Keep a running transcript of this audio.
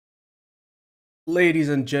Ladies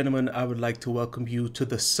and gentlemen, I would like to welcome you to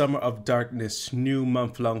the Summer of Darkness new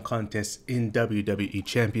month-long contest in WWE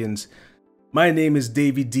Champions. My name is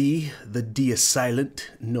Davey D. The D is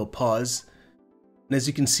silent, no pause. And as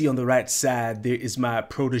you can see on the right side, there is my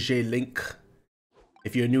protege link.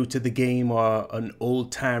 If you're new to the game or an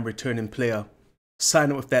old-time returning player, sign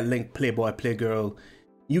up with that link, Playboy, Playgirl.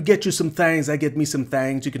 You get you some things, I get me some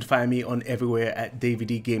things. You can find me on everywhere at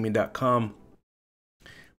daveydgaming.com.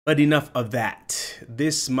 But enough of that.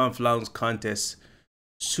 This month-long contest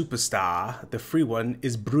superstar, the free one,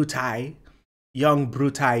 is bwoy, young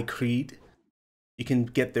bwoy Creed. You can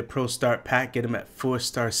get the Pro Start pack, get him at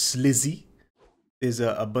 4-star Slizzy. There's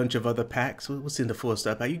a bunch of other packs. What's in the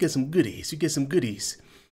 4-star pack? You get some goodies. You get some goodies.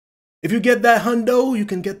 If you get that hundo, you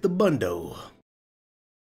can get the bundo.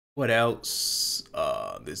 What else?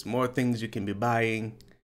 There's more things you can be buying.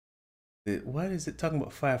 What is it talking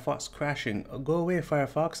about? Firefox crashing. Oh, go away,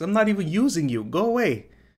 Firefox. I'm not even using you. Go away.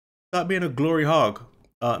 Stop being a glory hog.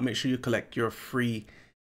 Make sure you collect your free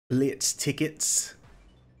Blitz tickets.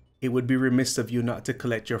 It would be remiss of you not to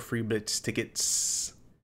collect your free Blitz tickets.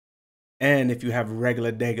 And if you have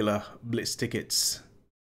regular Blitz tickets,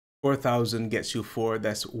 4,000 gets you 4.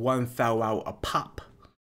 That's 1,000 a pop.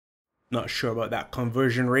 Not sure about that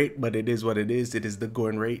conversion rate, but it is what it is. It is the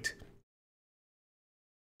going rate.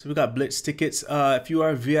 So we got Blitz tickets. If you are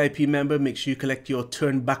a VIP member, make sure you collect your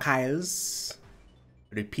turnbuckles.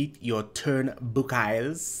 Repeat, your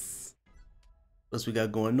turnbuckles. What we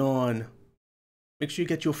got going on? Make sure you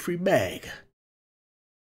get your free bag.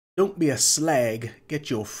 Don't be a slag. Get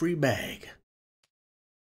your free bag.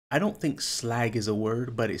 I don't think slag is a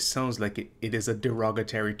word, but it sounds like it is a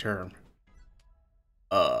derogatory term.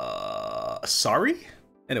 Sorry?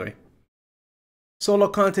 Anyway. Solo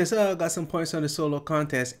contest. Got some points on the solo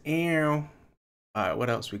contest. All right,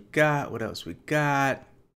 what else we got?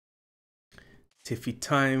 Tiffy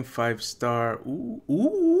time, 5-star.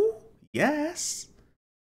 Ooh, yes.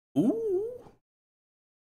 Ooh.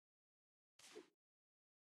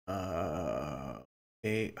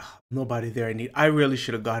 Okay. Nobody there. I really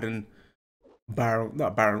should have gotten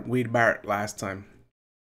Wade Barrett last time.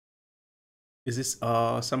 Is this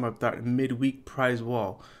some of that midweek prize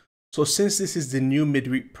wall? So since this is the new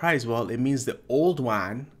midweek prize wall, it means the old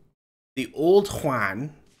Juan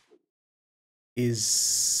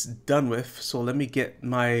is done with. So let me get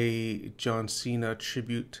my John Cena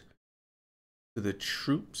tribute to the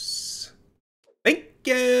troops. Thank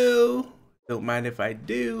you. Don't mind if I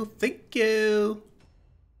do. Thank you.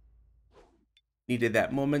 Needed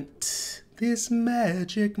that moment. This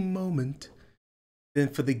magic moment. Then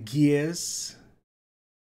for the gears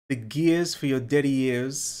for your daddy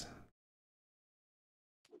ears.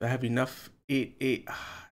 I have enough. 8,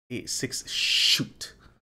 6. Shoot,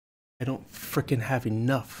 I don't freaking have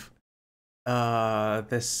enough.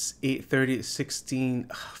 That's 8, 30, 16.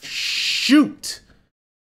 Shoot.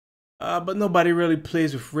 But nobody really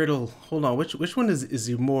plays with Riddle. Hold on, which one is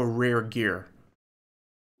the more rare gear?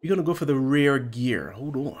 You're gonna go for the rare gear.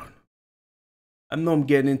 Hold on. I know I'm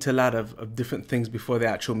getting into a lot of different things before the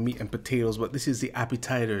actual meat and potatoes, but this is the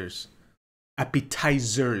appetizers.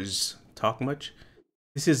 Talk much?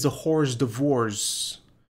 This is the Hors d'oeuvres.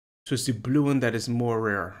 So it's the blue one that is more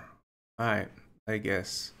rare. Alright, I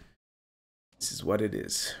guess. This is what it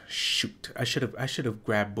is. Shoot. I should have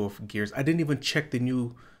grabbed both gears. I didn't even check the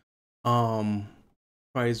new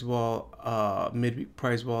prize wall, midweek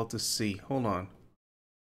prize wall to see. Hold on.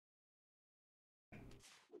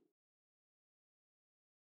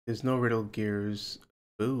 There's no Riddle gears.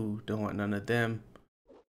 Ooh, don't want none of them.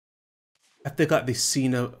 After I got the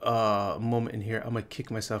Cena moment in here, I'm gonna kick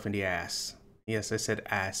myself in the ass. Yes, I said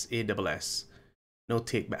ass. A-double-S. No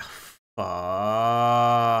take back.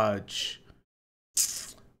 Fudge.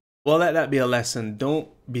 Well, let that be a lesson. Don't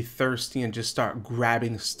be thirsty and just start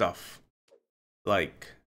grabbing stuff. Like,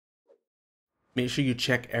 make sure you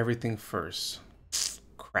check everything first.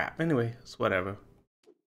 Crap. Anyway, it's whatever.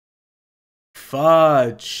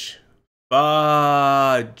 Fudge.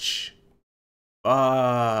 Fudge.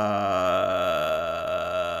 Fudge.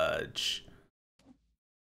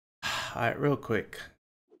 Alright, real quick.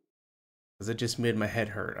 Because it just made my head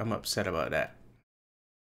hurt. I'm upset about that.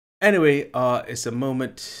 Anyway, it's a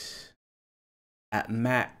moment at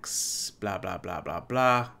max. Blah, blah, blah, blah,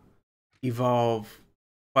 blah. Evolve.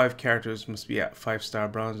 5 characters must be at 5-star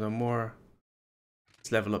bronze or more.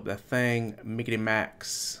 Let's level up that thing. Make it a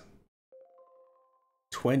max.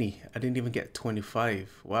 20. I didn't even get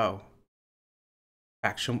 25. Wow.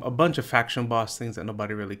 A bunch of faction boss things that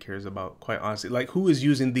nobody really cares about, quite honestly. Like, who is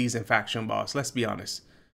using these in faction boss? Let's be honest.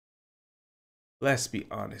 Let's be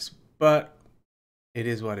honest. But it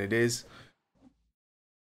is what it is.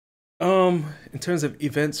 In terms of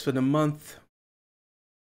events for the month,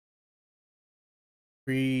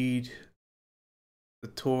 read the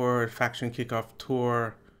tour, faction kickoff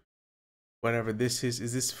tour, whatever this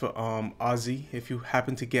is this for Aussie? If you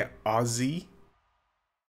happen to get Aussie,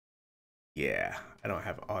 yeah, I don't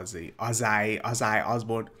have Aussie. Ozzy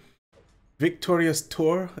Osbourne. Victorious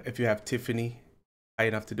tour, if you have Tiffany, high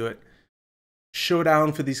enough to do it.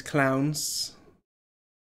 Showdown for these clowns.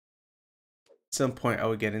 At some point I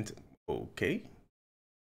would get into, okay.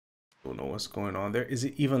 Don't know what's going on there. Is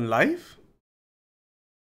it even live?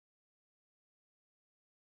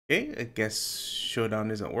 Okay, I guess Showdown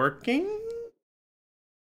isn't working.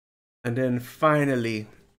 And then finally,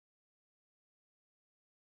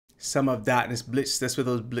 Summer of Darkness Blitz. That's where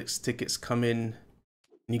those Blitz tickets come in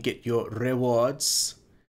and you get your rewards.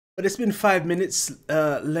 But it's been 5 minutes.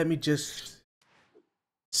 Let me just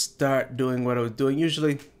start doing what I was doing.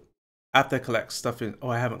 Usually after I collect stuff in, oh,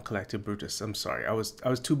 I haven't collected Brutus. I'm sorry. I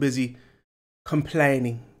was too busy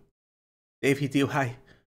complaining. Davey D, why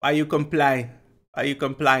you complying? Why you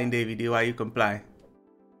complying, Davey D? Why you complying?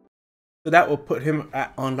 So that will put him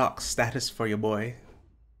at unlock status for your boy.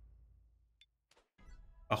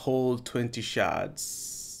 A whole 20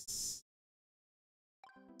 shards.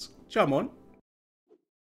 Come on.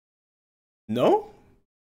 No?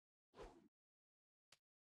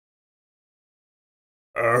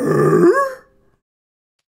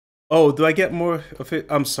 Oh, do I get more of it?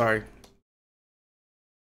 I'm sorry.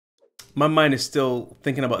 My mind is still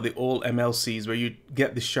thinking about the old MLCs where you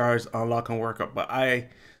get the shards, unlock, and work up. But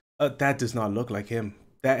that does not look like him.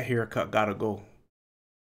 That haircut gotta go.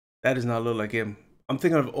 That does not look like him. I'm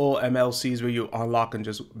thinking of old MLCs where you unlock and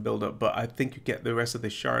just build up. But I think you get the rest of the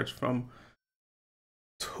shards from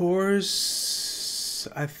tours.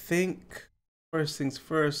 I think first things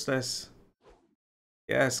first.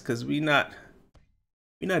 Yes, because we're not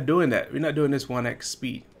doing that. We're not doing this 1x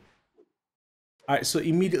speed. All right, so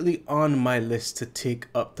immediately on my list to take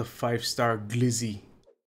up the 5-star Glizzy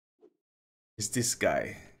is this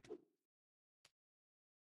guy.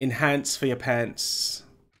 Enhance for your pants.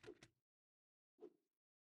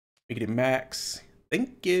 Make it max.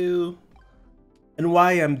 Thank you. And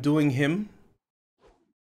why I'm doing him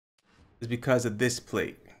is because of this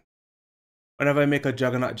plate. Whenever I make a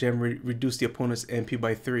Juggernaut gem, reduce the opponent's MP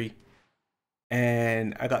by 3.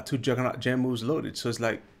 And I got 2 Juggernaut gem moves loaded. So it's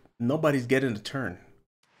like, nobody's getting the turn.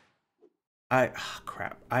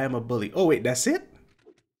 Crap. I am a bully. Oh, wait, that's it?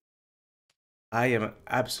 I am an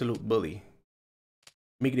absolute bully.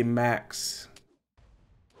 Make it max.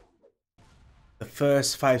 The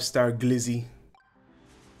first 5-star Glizzy.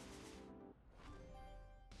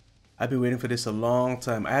 I've been waiting for this a long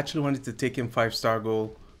time. I actually wanted to take him 5-star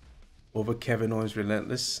gold over Kevin Owens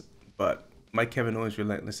Relentless. But my Kevin Owens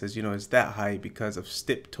Relentless, as you know, is that high because of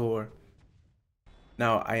Stip Tour.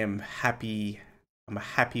 Now I am happy. I'm a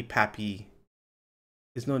happy pappy.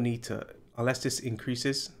 There's no need to, unless this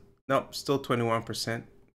increases. Nope, still 21%.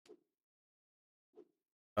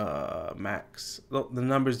 Max. Look, the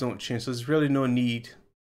numbers don't change, so there's really no need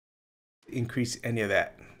to increase any of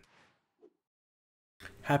that.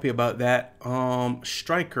 Happy about that.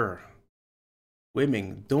 Striker.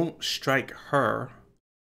 Women, don't strike her,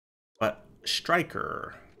 but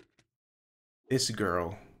striker. This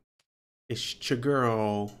girl. It's your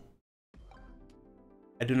girl.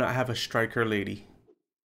 I do not have a striker lady.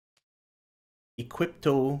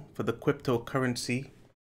 Equipto for the cryptocurrency.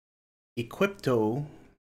 Equipto.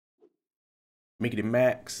 Make it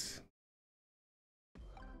max.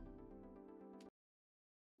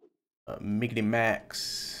 Make it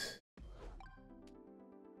max.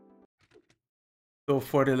 Go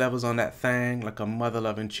 40 levels on that thing like a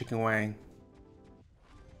mother-loving chicken wang.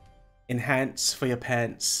 Enhance for your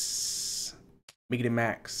pants. Make it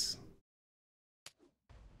max.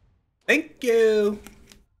 Thank you.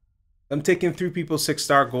 I'm taking 3 people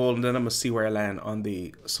 6-star gold, and then I'm gonna see where I land on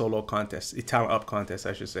the solo contest, the talent up contest,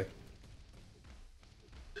 I should say.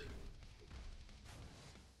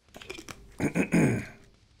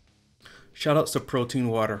 Shout outs to protein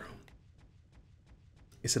water.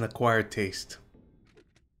 It's an acquired taste.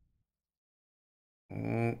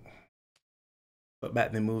 Put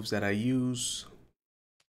back the moves that I use.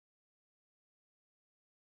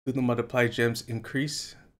 Do the multiply gems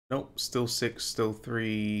increase? Nope, still 6, still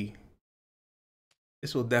 3.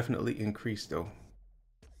 This will definitely increase though.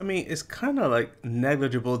 I mean, it's kind of like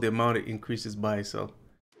negligible the amount it increases by, so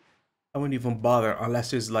I wouldn't even bother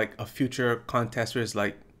unless there's like a future contest where it's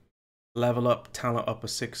like level up, talent up a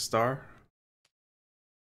 6-star.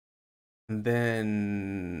 And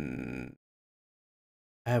then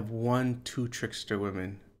I have 1, 2 trickster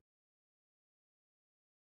women.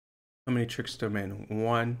 How many trickster men?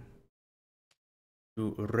 One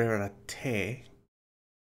to rarate.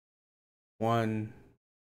 One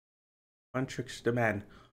trickster man.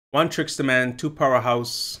 One trickster man, two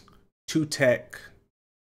powerhouse, two tech,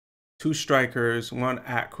 two strikers, one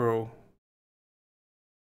acro,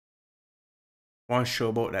 one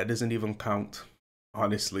showboat. That doesn't even count,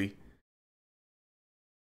 honestly.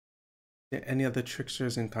 Are there any other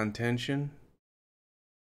tricksters in contention?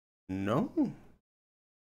 No.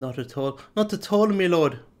 Not at all. Not at all, my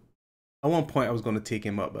lord. At one point I was going to take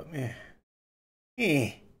him up, but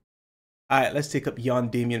Alright, let's take up Yon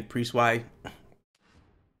Damien Priest. Why?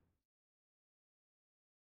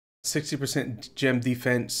 60% gem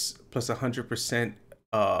defense plus 100%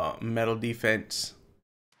 metal defense.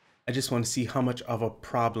 I just want to see how much of a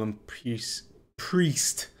problem priest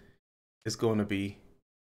is going to be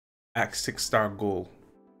at 6-star goal.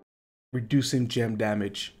 Reducing gem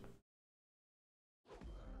damage.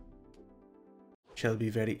 Shall be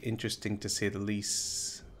very interesting to say the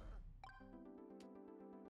least.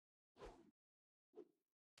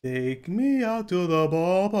 Take me out to the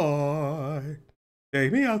ball, boy.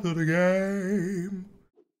 Take me out to the game.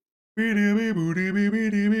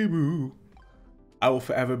 I will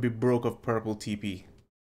forever be broke of purple TP.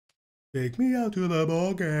 Take me out to the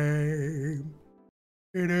ball game.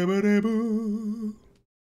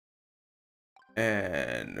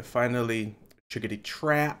 And finally, Triggity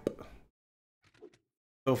Trap.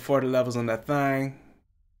 So 40 levels on that thing.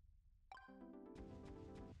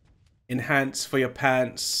 Enhance for your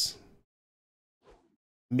pants.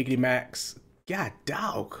 Miggity Max. God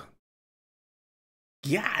dog.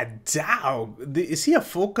 God dog. Is he a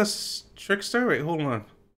focus trickster? Wait, hold on.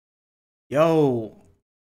 Yo.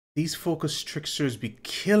 These focus tricksters be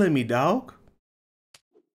killing me, dog.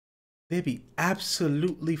 They be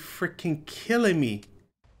absolutely freaking killing me.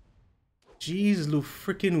 Jeez, Lou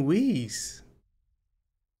freaking wheeze.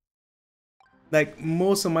 Like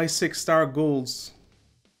most of my 6-star golds,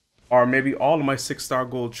 or maybe all of my 6-star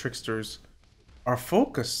gold tricksters, are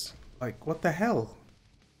focused. Like, what the hell?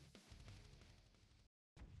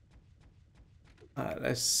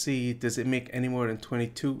 Let's see. Does it make any more than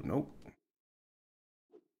 22? Nope.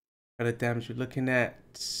 What kind of damage you're looking at?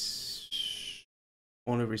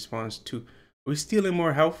 Only responds to. Are we stealing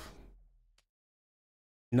more health?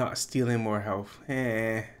 Not stealing more health.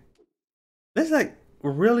 There's like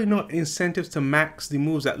really no incentives to max the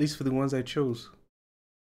moves, at least for the ones I chose.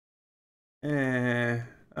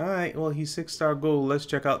 Alright, well, he's 6-star gold. Let's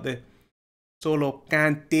check out the solo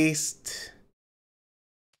contest.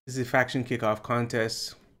 This is a faction kickoff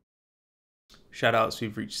contest. Shoutouts,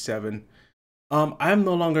 we've reached 7. I'm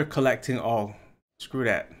no longer collecting all. Screw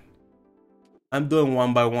that. I'm doing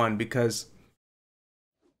 1 by 1 because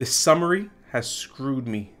the summary has screwed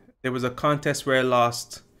me. There was a contest where I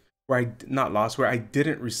lost, where I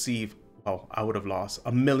didn't receive, well, I would have lost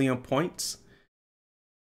 1,000,000 points.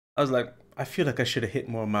 I was like, I feel like I should have hit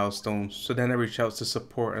more milestones. So then I reached out to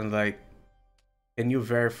support and like, can you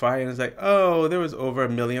verify? And it's like, oh, there was over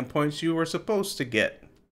 1,000,000 points you were supposed to get.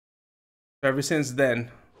 So ever since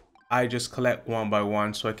then, I just collect 1 by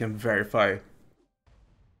 1 so I can verify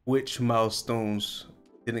which milestones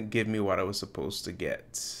didn't give me what I was supposed to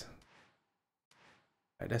get.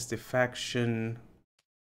 All right, that's the faction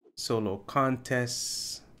solo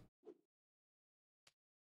contest.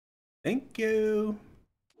 Thank you.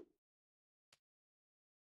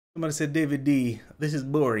 Somebody said, David D, this is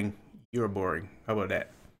boring. You're boring. How about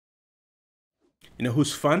that? You know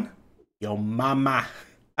who's fun? Yo mama.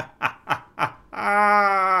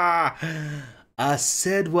 I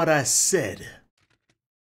said what I said.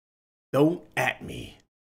 Don't at me.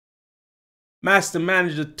 Master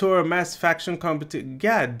Manager Tour, Master Faction Competition.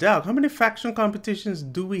 God dog, how many faction competitions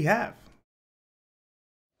do we have?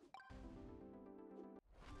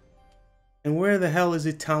 And where the hell is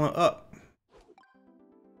the talent up?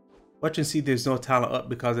 Watch and see there's no talent up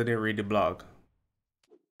because I didn't read the blog.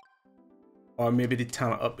 Or maybe the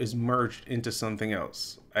talent up is merged into something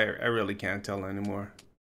else. I really can't tell anymore.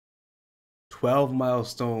 12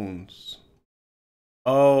 milestones.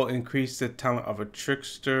 Oh, increase the talent of a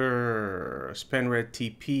trickster. Spend red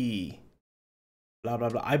TP. Blah, blah,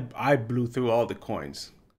 blah. I blew through all the coins.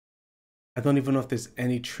 I don't even know if there's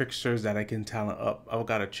any tricksters that I can talent up. I've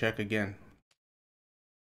got to check again.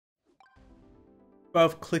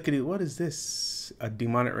 12 clickety. What is this? A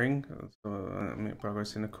demonic ring? So, make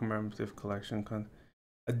progress in the commemorative collection.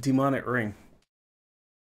 A demonic ring.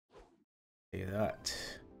 Say that.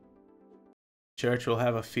 Church will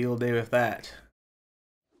have a field day with that.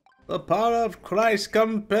 The power of Christ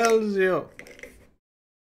compels you.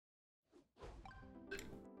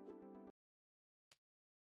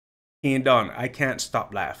 Ain't done. I can't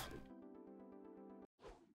stop laugh.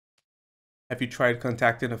 Have you tried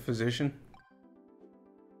contacting a physician?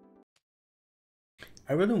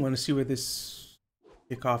 I really want to see where this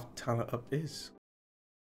Kickoff talent up is.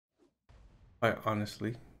 Quite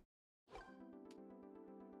honestly.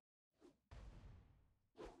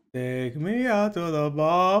 Take me out to the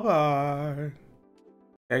bar.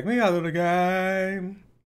 Take me out of the game.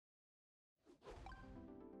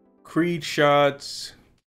 Creed shots.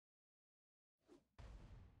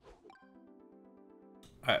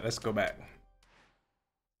 Alright, let's go back.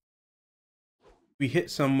 We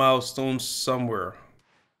hit some milestones somewhere.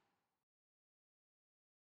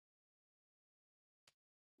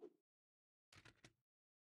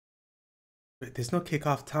 Wait, there's no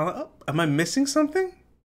Kickoff talent up? Am I missing something?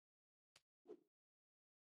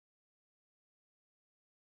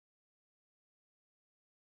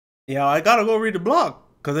 Yeah, I gotta go read the blog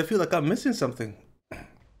because I feel like I'm missing something.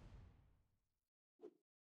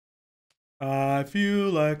 I feel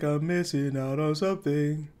like I'm missing out on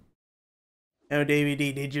something. Oh, Davey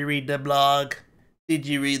D, did you read the blog? Did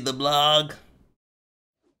you read the blog?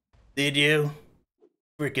 Did you?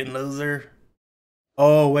 Freaking loser.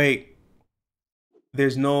 Oh, wait.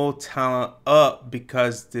 There's no talent up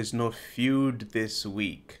because there's no feud this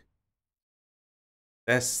week.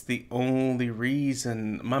 That's the only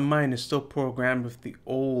reason. My mind is still programmed with the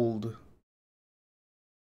old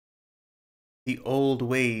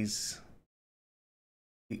ways.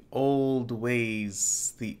 The old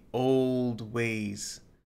ways.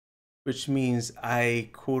 Which means I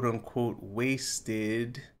quote unquote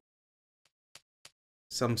wasted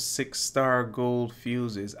some 6-star gold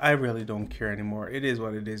fuses. I really don't care anymore. It is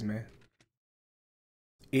what it is, man.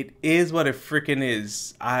 It is what it freaking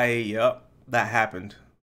is. Yup, that happened.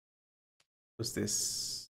 What's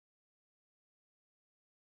this?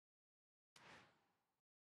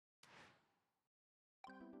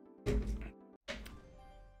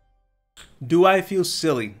 Do I feel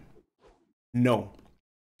silly? No.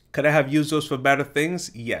 Could I have used those for better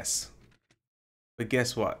things? Yes. But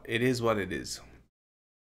guess what? It is what it is.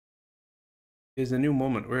 There's a new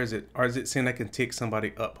moment. Where is it? Or is it saying I can take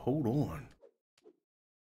somebody up? Hold on.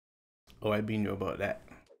 Oh, I be new about that.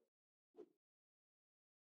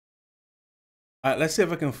 Alright, let's see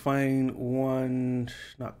if I can find one,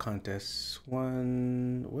 not contest,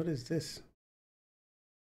 one, what is this?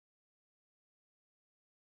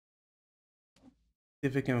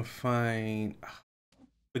 If I can find,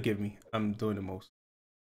 forgive me, I'm doing the most.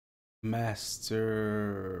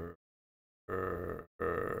 Master,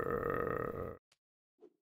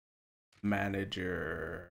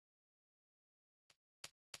 manager.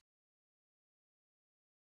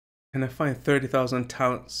 Can I find 30,000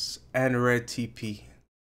 talents and red TP?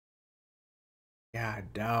 Yeah,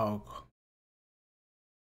 dog.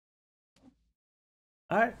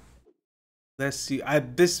 Alright. Let's see.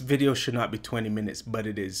 This video should not be 20 minutes, but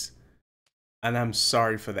it is. And I'm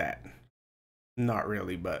sorry for that. Not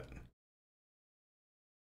really, but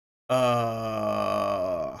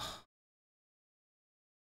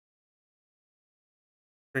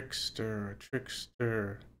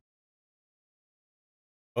trickster.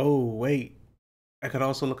 Oh, wait. I could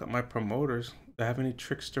also look at my promoters. Do I have any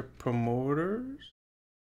trickster promoters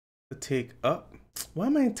to take up? Why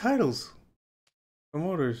am I in titles?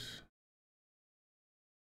 Promoters.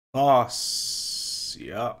 Boss.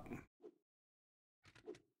 Yup.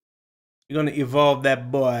 You're gonna evolve that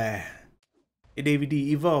boy. Hey, Davey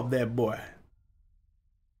D, evolve that boy.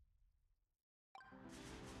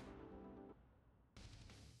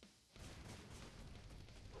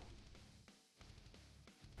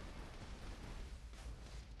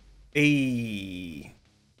 Hey.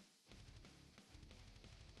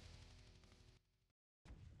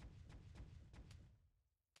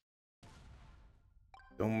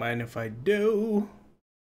 Don't mind if I do.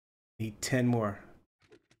 Need 10 more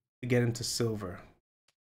to get into silver.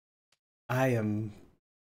 I am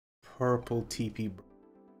purple TP, bro.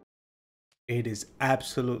 It is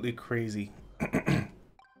absolutely crazy.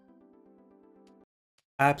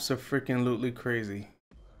 Abso-freaking-lutely crazy.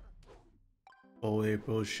 Oh,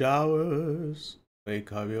 April showers,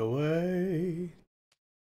 wake up your way.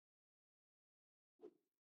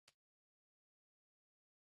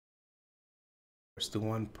 Where's the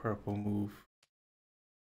one purple move?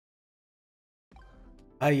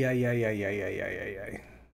 Ay, ay, ay, ay, ay, ay, ay, ay,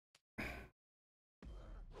 ay.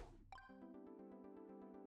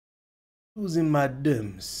 Who's in my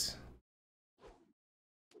dims?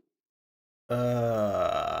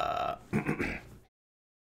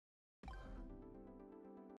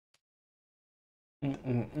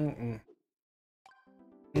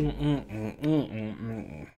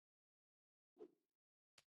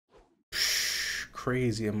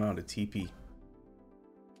 crazy amount of TP.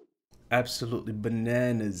 Absolutely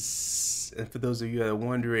bananas. And for those of you that are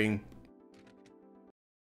wondering,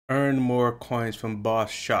 earn more coins from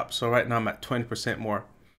boss shop. So right now I'm at 20% more.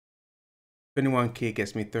 21k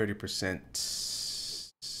gets me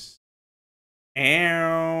 30%.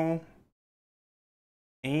 Ow.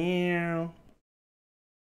 Ow.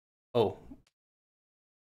 Oh.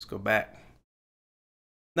 Let's go back.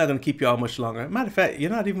 Not gonna keep y'all much longer. Matter of fact,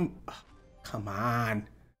 you're not even, oh, come on.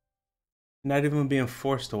 You're not even being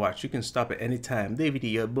forced to watch. You can stop at any time. Davey,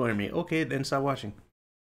 you're boring me. Okay, then stop watching.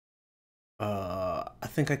 I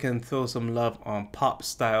think I can throw some love on Pop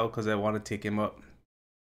Style because I want to take him up.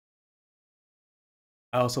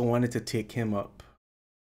 I also wanted to take him up.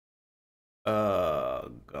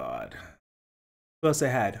 God. Who else I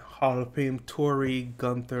had? Hall of Fame, Tori,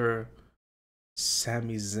 Gunther,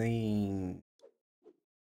 Sami Zayn.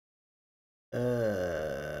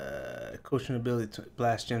 Coaching ability to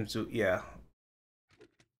blast gems. Yeah.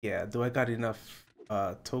 Yeah. Do I got enough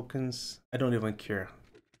tokens? I don't even care.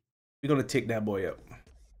 We're gonna take that boy up.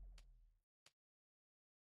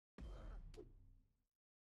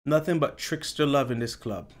 Nothing but trickster love in this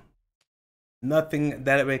club. Nothing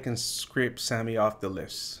that way can scrape Sammy off the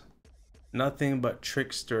list. Nothing but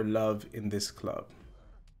trickster love in this club.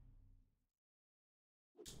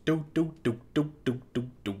 Do do do do do do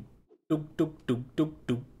do do do do do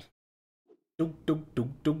do. Do do do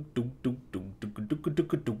do do do do do do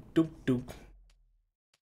do do do do.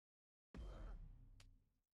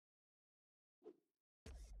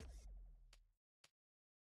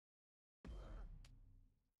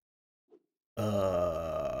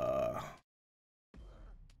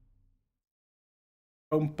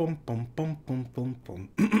 Boom boom boom boom boom boom boom.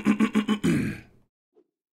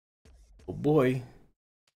 Oh boy.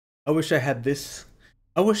 I wish I had this.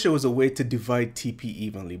 I wish there was a way to divide TP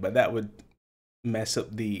evenly, but that would mess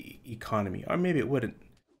up the economy. Or maybe it wouldn't.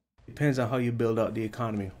 Depends on how you build out the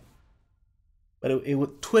economy. But it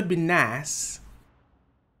would be nice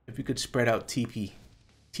if you could spread out TP.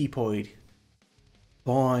 T-Poid.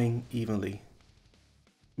 Boing evenly.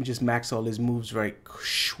 Let me just max all his moves right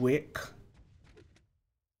quick.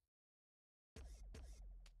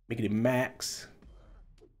 Making it max.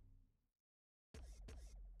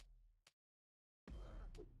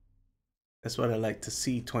 That's what I like to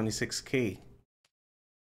see, 26k.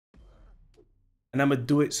 And I'm gonna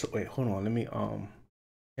do it, so wait, hold on, let me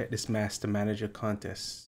get this Master Manager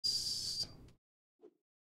contest.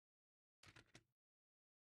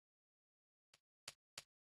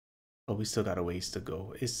 Oh, we still got a ways to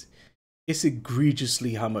go. It's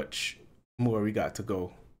egregiously how much more we got to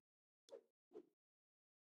go.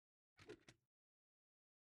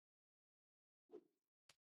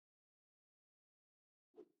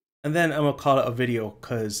 And then I'm gonna call it a video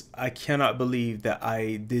because I cannot believe that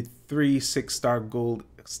I did 3 6-star gold.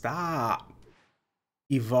 Stop.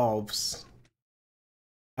 Evolves.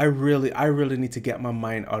 I really need to get my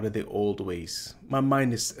mind out of the old ways. My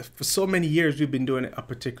mind is, for so many years we've been doing it a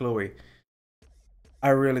particular way. I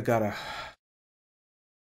really gotta.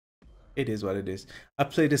 It is what it is. I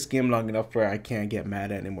played this game long enough where I can't get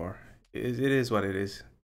mad anymore. It is what it is.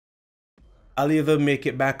 I'll either make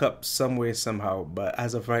it back up some way somehow, but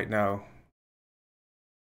as of right now,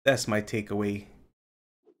 that's my takeaway.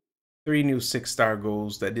 3 new 6-star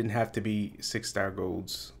golds that didn't have to be 6-star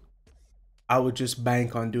golds. I would just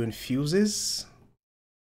bank on doing fuses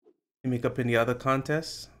to make up any other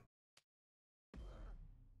contests.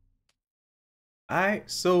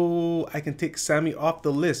 Alright, so I can take Sammy off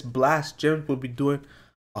the list. Blast gems will be doing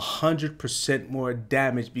 100% more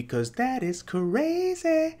damage because that is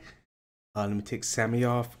crazy. Let me take Sammy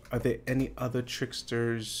off. Are there any other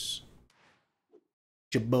tricksters?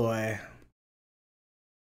 Your boy.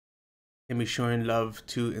 Can be showing love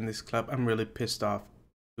too in this club. I'm really pissed off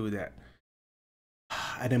to do that.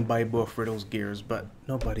 I didn't buy both Riddle's gears, but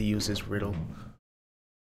nobody uses Riddle.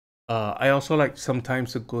 I also like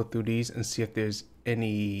sometimes to go through these and see if there's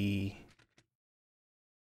any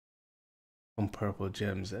comparable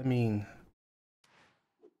gems. I mean,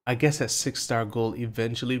 I guess at 6-star gold,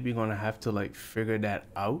 eventually we're gonna have to like figure that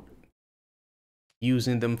out,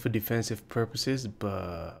 using them for defensive purposes.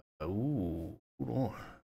 But ooh, hold on.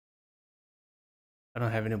 I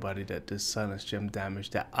don't have anybody that does silence gem damage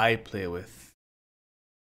that I play with.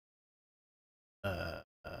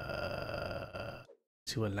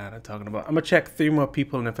 To Atlanta talking about. I'm gonna check 3 more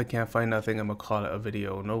people, and if I can't find nothing, I'm gonna call it a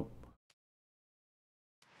video. Nope.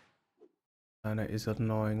 Atlanta is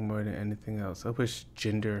annoying more than anything else. I wish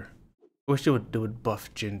Jinder. I wish they would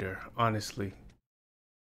buff Jinder. Honestly,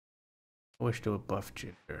 I wish they would buff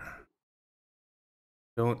Jinder.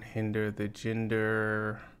 Don't hinder the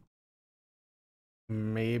gender.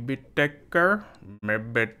 Maybe Decker.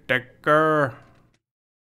 Maybe Decker.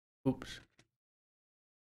 Oops.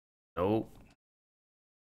 Nope.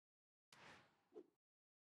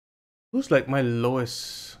 Who's like my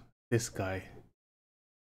lowest? This guy.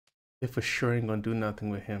 They for sure ain't gonna do nothing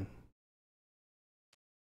with him.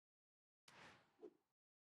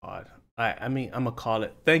 God. I mean, I'm gonna call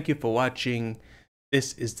it. Thank you for watching.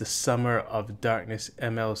 This is the Summer of Darkness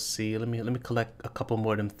MLC. Let me collect a couple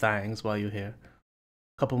more of them things while you're here.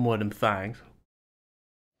 A couple more of them things.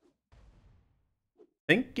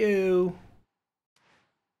 Thank you.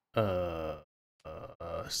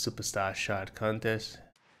 Superstar shot contest.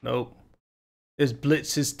 Nope. There's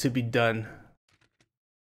blitzes to be done.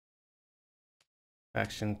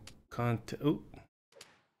 Action contest. Oop.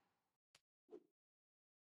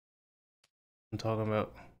 I'm talking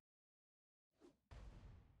about.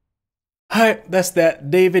 Alright, that's that.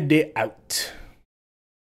 David, they out.